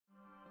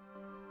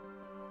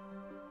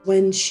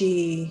When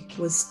she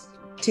was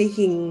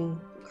taking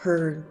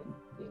her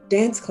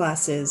dance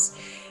classes,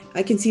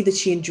 I can see that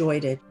she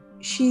enjoyed it.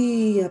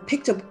 She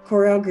picked up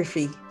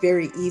choreography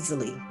very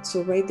easily.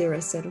 So right there I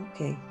said,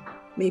 okay,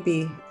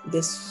 maybe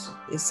this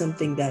is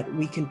something that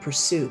we can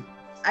pursue.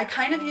 I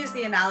kind of use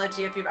the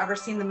analogy, if you've ever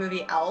seen the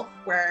movie Elf,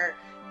 where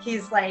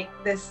he's like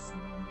this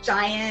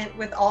giant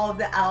with all of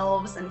the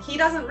elves and he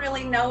doesn't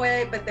really know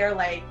it, but they're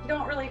like, you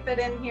don't really fit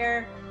in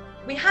here.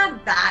 We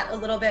had that a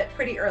little bit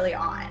pretty early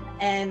on.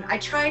 And I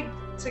tried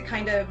to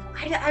kind of,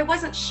 I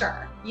wasn't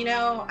sure, you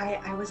know,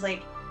 I was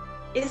like,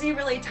 is he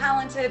really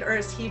talented or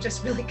is he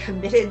just really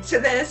committed to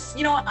this?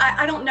 You know,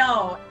 I don't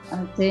know.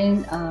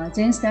 Jane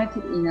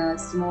started in a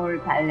small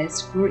ballet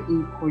school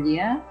in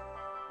Korea,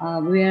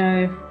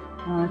 where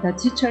the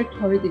teacher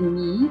told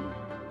me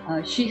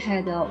she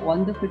had a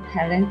wonderful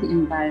talent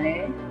in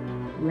ballet.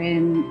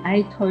 When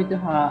I told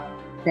her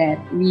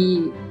that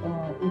we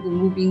would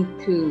moving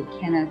to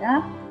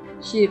Canada,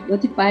 she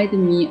notified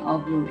me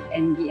of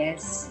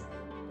NBS.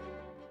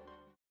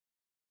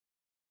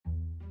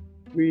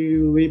 We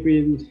live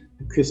in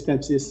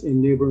Quispamsis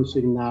in New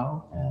Brunswick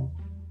now, and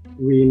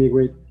we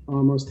immigrated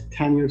almost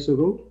 10 years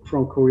ago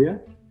from Korea.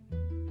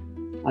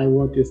 I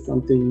wanted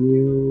something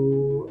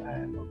new,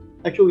 and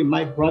actually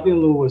my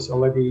brother-in-law was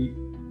already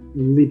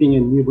living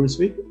in New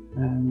Brunswick,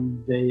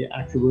 and they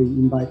actually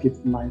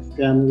invited my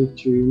family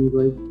to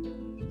immigrate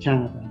to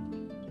Canada.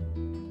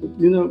 But,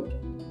 you know,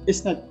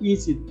 it's not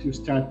easy to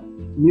start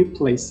new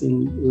place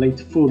in late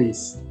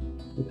 40s.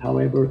 But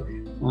however,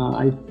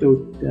 I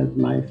thought that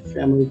my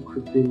family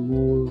could be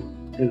more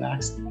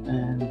relaxed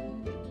and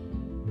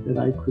that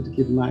I could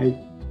give my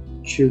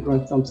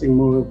children something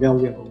more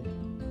valuable.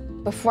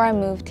 Before I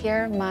moved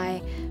here,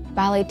 my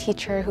ballet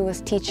teacher who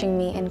was teaching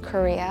me in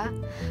Korea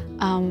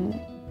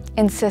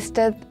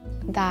insisted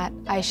that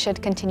I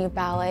should continue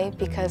ballet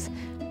because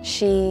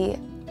she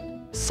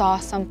saw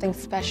something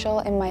special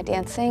in my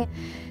dancing.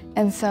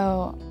 And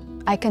so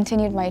I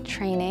continued my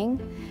training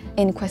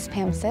in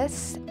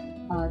Quispamsis.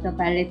 The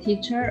ballet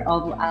teacher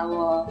of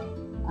our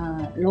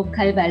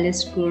local ballet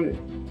school,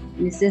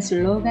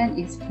 Mrs. Logan,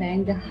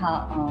 explained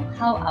how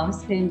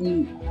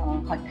outstanding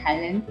her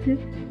talent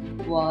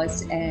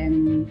was,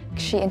 and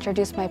she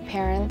introduced my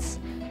parents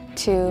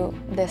to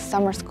this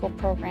summer school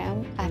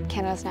program at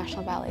Canada's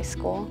National Ballet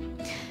School.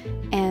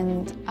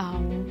 And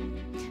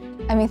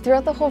I mean,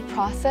 throughout the whole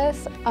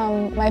process,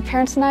 my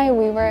parents and I,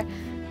 we were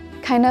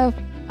kind of,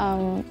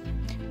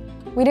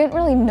 we didn't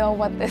really know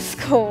what this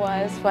school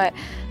was, but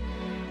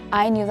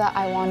I knew that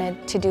I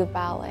wanted to do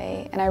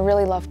ballet, and I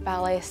really loved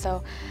ballet,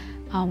 so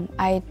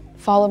I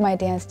followed my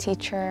dance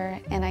teacher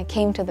and I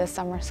came to this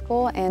summer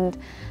school, and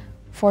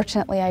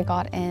fortunately I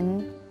got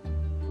in.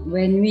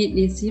 When we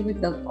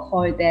received the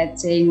call that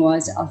Jane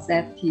was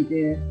accepted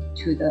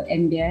to the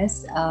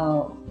NBS,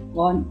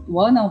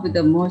 one of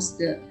the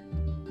most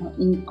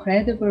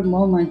incredible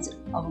moments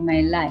of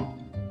my life.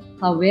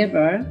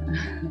 However,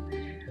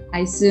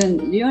 I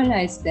soon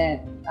realized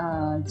that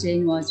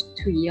Jane was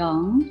too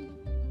young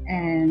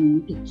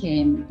and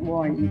became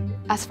worried.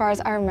 As far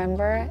as I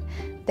remember,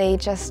 they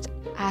just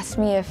asked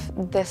me if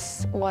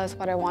this was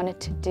what I wanted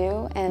to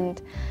do,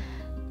 and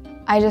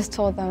I just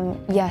told them,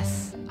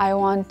 yes, I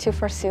want to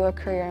pursue a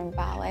career in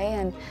ballet,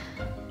 and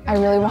I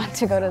really want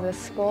to go to this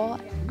school.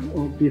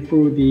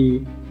 Before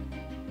the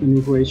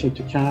immigration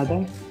to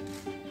Canada,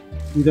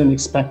 we don't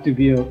expect to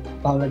be a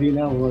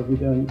ballerina, or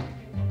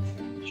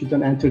she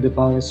don't enter the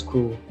ballet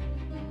school.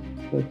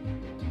 But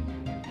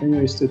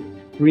anyways, the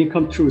dream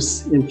come true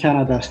in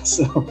Canada,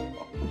 so.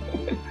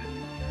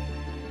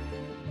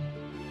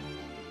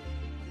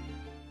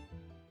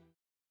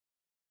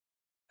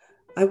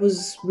 I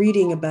was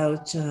reading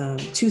about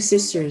two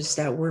sisters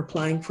that were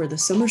applying for the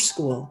summer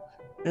school,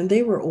 and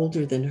they were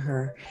older than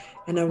her.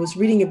 And I was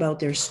reading about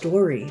their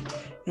story,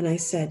 and I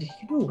said,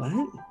 you know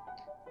what?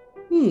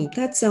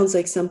 That sounds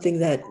like something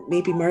that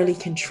maybe Marley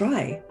can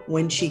try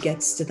when she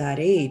gets to that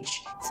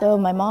age. So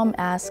my mom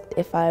asked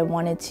if I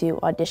wanted to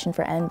audition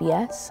for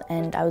NBS,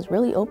 and I was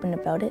really open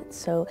about it.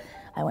 So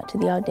I went to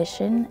the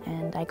audition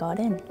and I got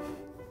in.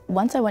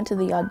 Once I went to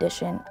the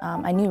audition,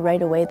 I knew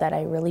right away that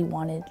I really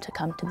wanted to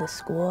come to the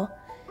school.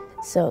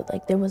 So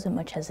there wasn't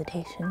much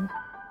hesitation.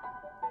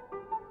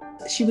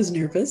 She was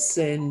nervous,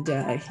 and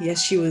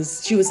yes, she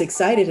was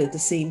excited at the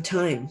same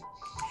time.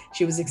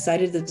 She was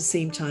excited at the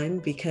same time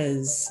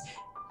because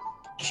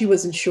she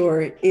wasn't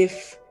sure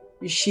if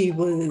she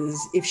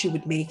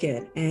would make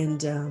it.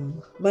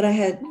 And but I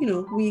had,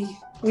 we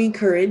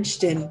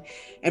encouraged and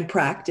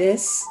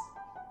practice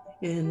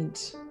and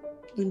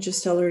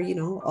just tell her,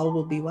 all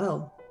will be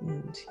well.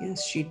 And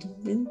yes,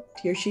 and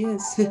here she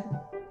is.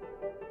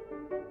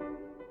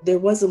 There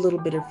was a little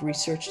bit of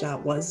research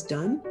that was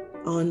done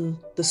on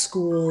the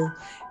school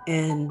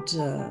and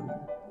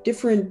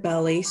different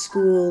ballet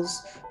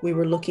schools we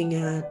were looking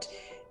at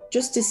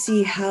just to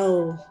see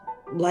how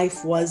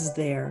life was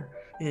there.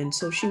 And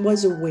so she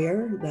was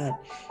aware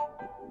that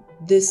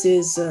this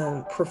is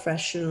a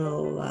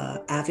professional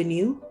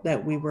avenue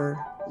that we were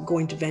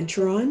going to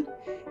venture on.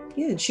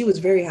 Yeah, and she was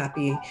very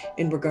happy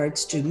in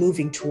regards to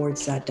moving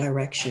towards that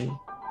direction.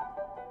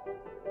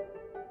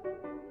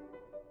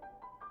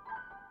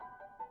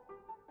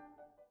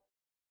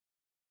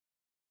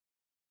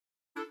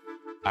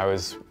 I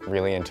was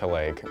really into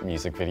like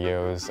music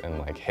videos and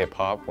like hip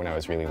hop when I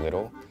was really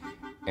little,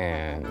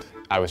 and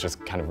I was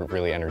just kind of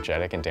really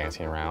energetic and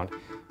dancing around.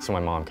 So my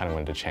mom kind of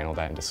wanted to channel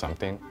that into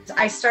something.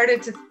 I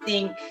started to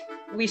think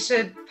we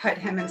should put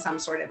him in some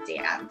sort of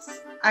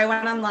dance. I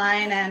went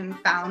online and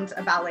found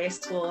a ballet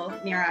school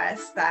near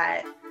us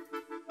that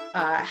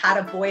had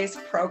a boys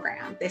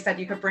program. They said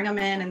you could bring him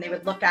in and they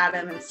would look at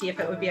him and see if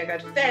it would be a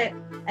good fit.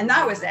 And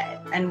that was it.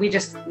 And we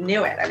just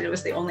knew it. I mean, it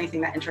was the only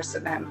thing that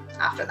interested him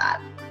after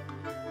that.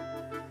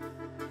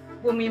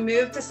 When we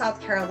moved to South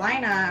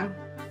Carolina,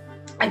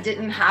 I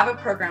didn't have a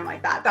program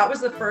like that. That was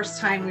the first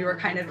time we were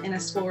kind of in a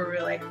school where we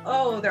were like,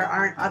 oh, there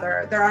aren't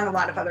a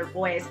lot of other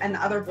boys. And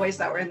the other boys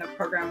that were in the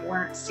program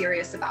weren't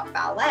serious about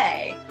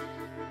ballet.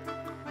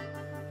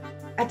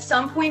 At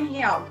some point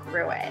he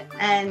outgrew it.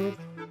 And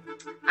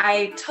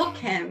I took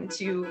him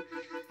to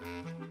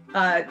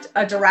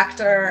a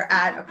director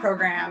at a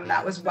program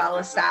that was well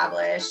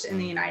established in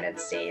the United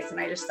States. And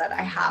I just said,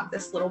 I have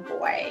this little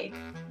boy,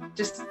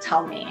 just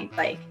tell me,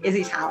 like, is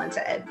he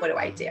talented? What do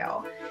I do?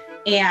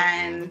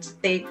 And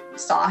they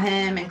saw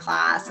him in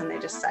class and they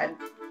just said,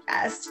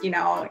 yes, you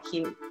know,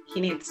 he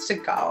needs to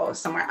go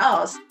somewhere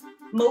else,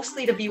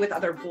 mostly to be with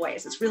other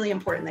boys. It's really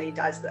important that he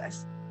does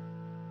this.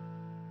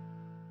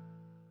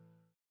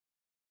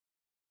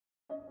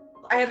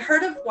 I had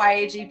heard of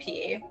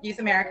YAGP, Youth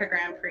America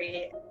Grand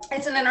Prix.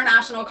 It's an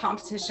international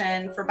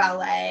competition for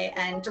ballet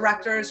and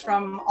directors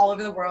from all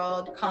over the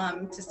world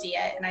come to see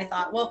it. And I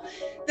thought, well,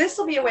 this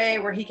will be a way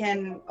where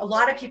a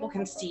lot of people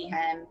can see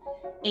him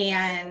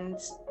and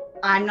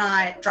I'm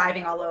not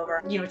driving all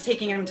over, you know,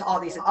 taking him to all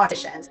these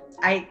auditions.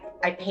 I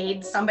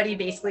paid somebody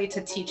basically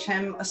to teach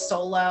him a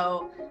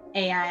solo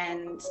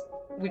and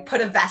we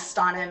put a vest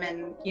on him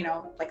and, you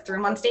know, like threw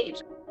him on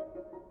stage.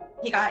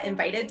 He got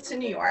invited to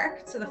New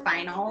York to the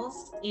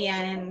finals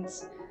and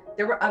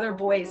there were other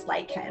boys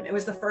like him. It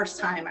was the first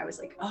time I was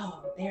like,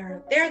 oh,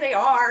 there they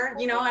are.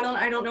 You know,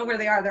 I don't know where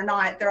they are.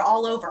 They're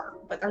all over,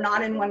 but they're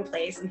not in one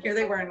place. And here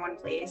they were in one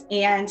place.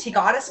 And he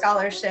got a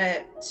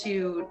scholarship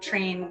to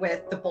train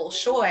with the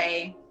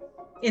Bolshoi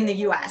in the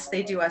US.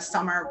 They do a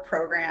summer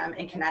program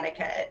in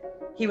Connecticut.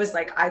 He was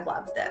like, I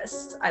love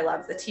this. I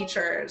love the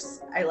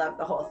teachers. I love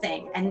the whole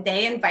thing. And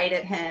they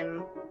invited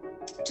him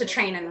to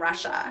train in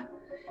Russia.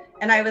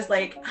 And I was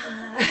like,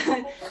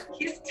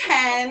 he's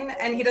 10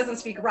 and he doesn't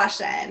speak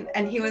Russian.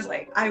 And he was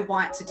like, I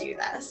want to do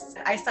this.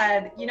 I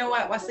said, you know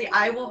what, Wesley,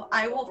 I will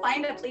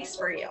find a place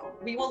for you.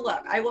 We will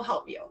look, I will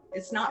help you.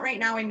 It's not right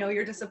now. I know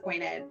you're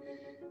disappointed,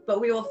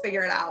 but we will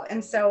figure it out.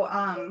 And so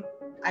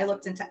I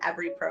looked into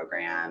every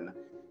program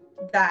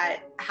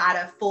that had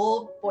a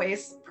full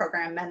boys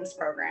program, men's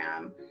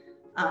program,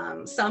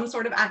 some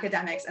sort of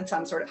academics and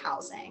some sort of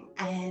housing.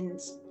 And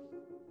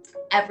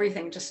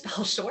everything just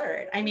fell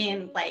short. I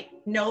mean, like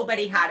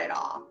nobody had it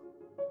all.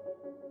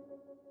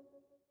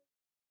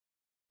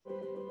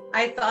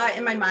 I thought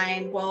in my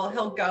mind, well,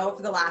 he'll go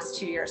for the last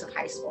 2 years of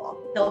high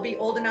school. He'll be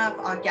old enough,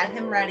 I'll get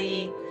him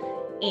ready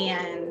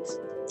and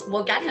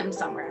we'll get him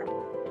somewhere.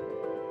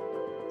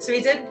 So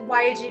he did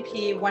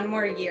YAGP one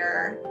more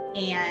year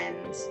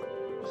and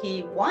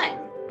he won.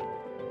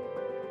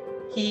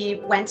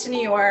 He went to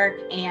New York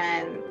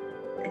and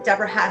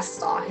Deborah Hess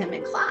saw him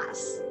in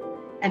class.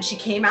 And she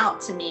came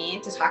out to me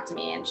to talk to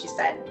me and she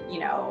said, you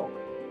know,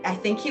 I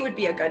think he would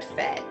be a good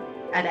fit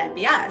at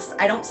NBS.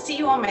 I don't see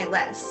you on my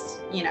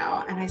list, you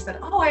know? And I said,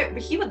 oh,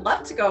 he would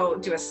love to go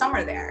do a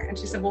summer there. And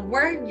she said, well,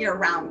 we're a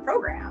year-round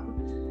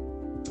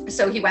program.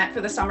 So he went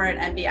for the summer at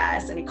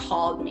NBS and he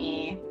called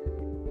me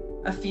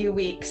a few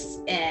weeks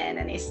in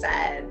and he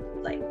said,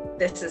 like,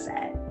 this is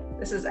it.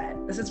 This is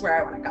it. This is where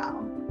I want to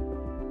go.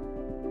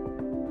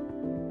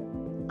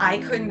 I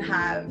couldn't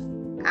have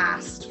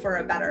asked for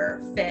a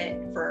better fit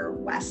for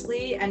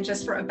Wesley and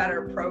just for a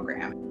better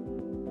program.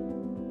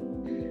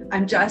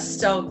 I'm just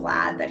so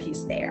glad that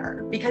he's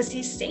there because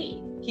he's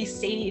safe. He's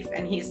safe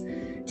and he's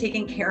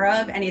taken care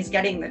of and he's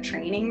getting the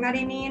training that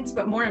he needs.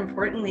 But more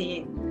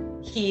importantly,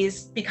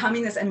 he's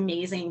becoming this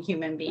amazing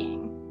human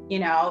being. You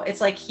know,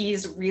 it's like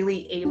he's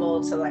really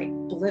able to like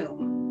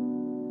bloom.